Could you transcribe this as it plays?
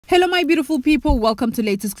Hello my beautiful people, welcome to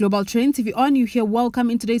latest global trends. If you are new here, welcome.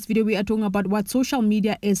 In today's video we are talking about what social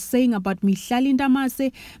media is saying about Mihlali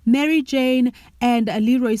MarryJane and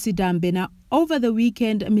Leeroy Sidambe. Now, over the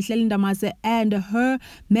weekend, Mihlali and her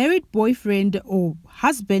married boyfriend or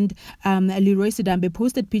husband, Leeroy Sidambe,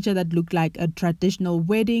 posted picture that looked like a traditional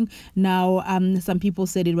wedding. Now, some people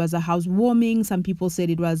said it was a housewarming. Some people said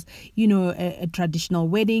it was, a traditional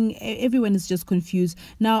wedding. Everyone is just confused.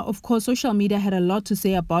 Now, of course, social media had a lot to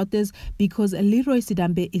say about this because Leeroy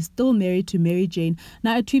Sidambe is still married to MarryJane.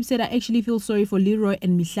 Now, a tweet said, I actually feel sorry for Leeroy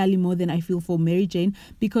and Mihlali more than I feel for MarryJane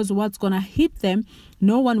because what's gonna hit them,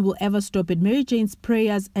 no one will ever stop it. MarryJane's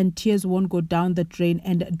prayers and tears won't go down the drain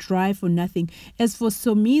and dry for nothing. As for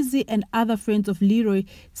Somizi and other friends of Leeroy,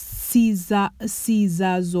 Caesar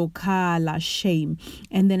Zokala, shame.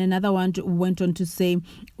 And then another one went on to say,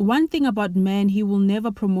 one thing about man, he will never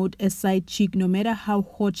promote a side chick, no matter how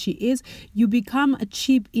hot she is. You become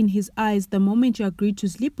cheap in his eyes the moment you agree to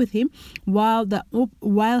sleep with him, while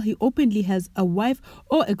he openly has a wife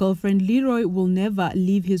or a girlfriend. Leeroy will never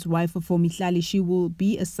leave his wife for Mihlali. She will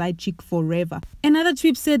be a side chick forever. Another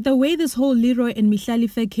tweet said, the way this whole Leeroy and Mihlali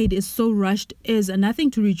facade is so rushed is nothing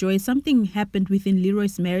to rejoice. Something happened within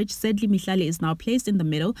Leeroy's marriage. Sadly, Mihlali is now placed in the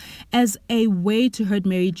middle as a way to hurt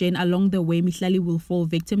MarryJane. Along the way, Mihlali will fall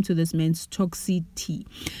victim to this man's toxicity.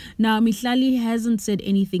 Now, Mihlali hasn't said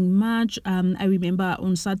anything much. I remember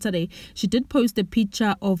on Saturday, she did post a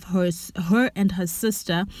picture of her and her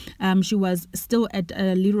sister. She was still at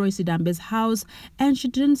Leeroy Sidambe's house and she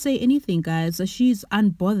didn't say anything, guys. She's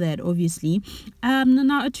unbothered, obviously.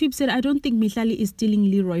 Now, a tweet said, I don't think Mihlali is stealing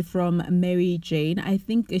Leeroy from MarryJane. I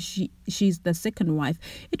think she's the second wife.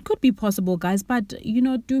 It could be possible, guys, but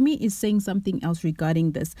Dumi is saying something else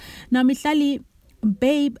regarding this. Now, Mihlali,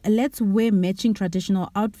 babe, let's wear matching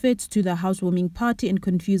traditional outfits to the housewarming party and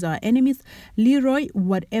confuse our enemies. Leeroy,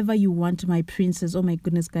 whatever you want, my princess. Oh my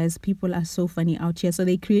goodness, guys, people are so funny out here. So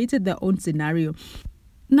they created their own scenario.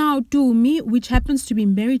 Now, Dumi, which happens to be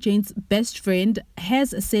MarryJane's best friend,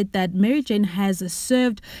 has said that MarryJane has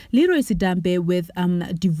served Leeroy Sidambe with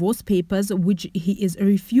divorce papers, which he is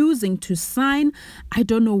refusing to sign. I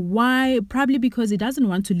don't know why. Probably because he doesn't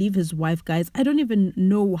want to leave his wife, guys. I don't even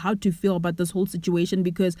know how to feel about this whole situation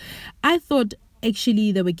because I thought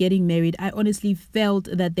actually they were getting married. I honestly felt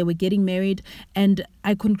that they were getting married and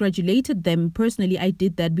I congratulated them. Personally, I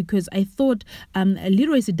did that because I thought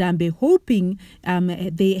Leeroy Sidambe, hoping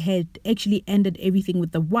they had actually ended everything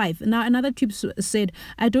with the wife. Now, another tweet said,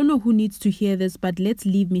 I don't know who needs to hear this, but let's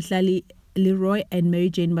leave Mihlali, Leeroy and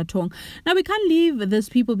MarryJane Matong. Now, we can't leave these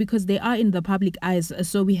people because they are in the public eyes,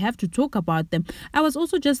 so we have to talk about them. I was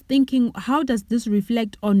also just thinking, how does this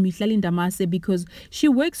reflect on Mihlali because she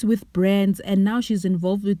works with brands and now she's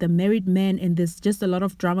involved with a married man and there's just a lot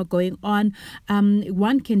of drama going on.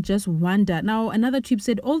 One can just wonder. Now, another tweet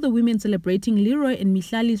said, all the women celebrating Leeroy and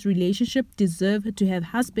Mihlali's relationship deserve to have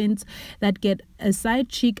husbands that get a side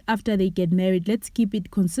chick after they get married. Let's keep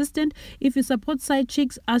it consistent. If you support side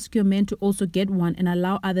chicks, ask your men to also get one and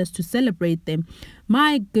allow others to celebrate them.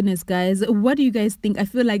 My goodness, guys, what do you guys think? I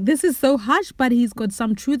feel like this is so harsh, but he's got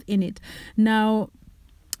some truth in it. Now,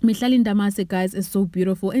 Mihlali, guys, is so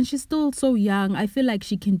beautiful and she's still so young. I feel like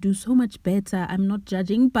she can do so much better. I'm not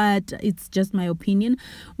judging, but it's just my opinion.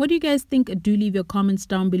 What do you guys think? Do leave your comments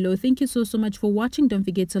down below. Thank you so much for watching. Don't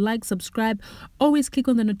forget to like, subscribe, always click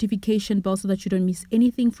on the notification bell so that you don't miss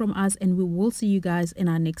anything from us, and we will see you guys in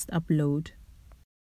our next upload.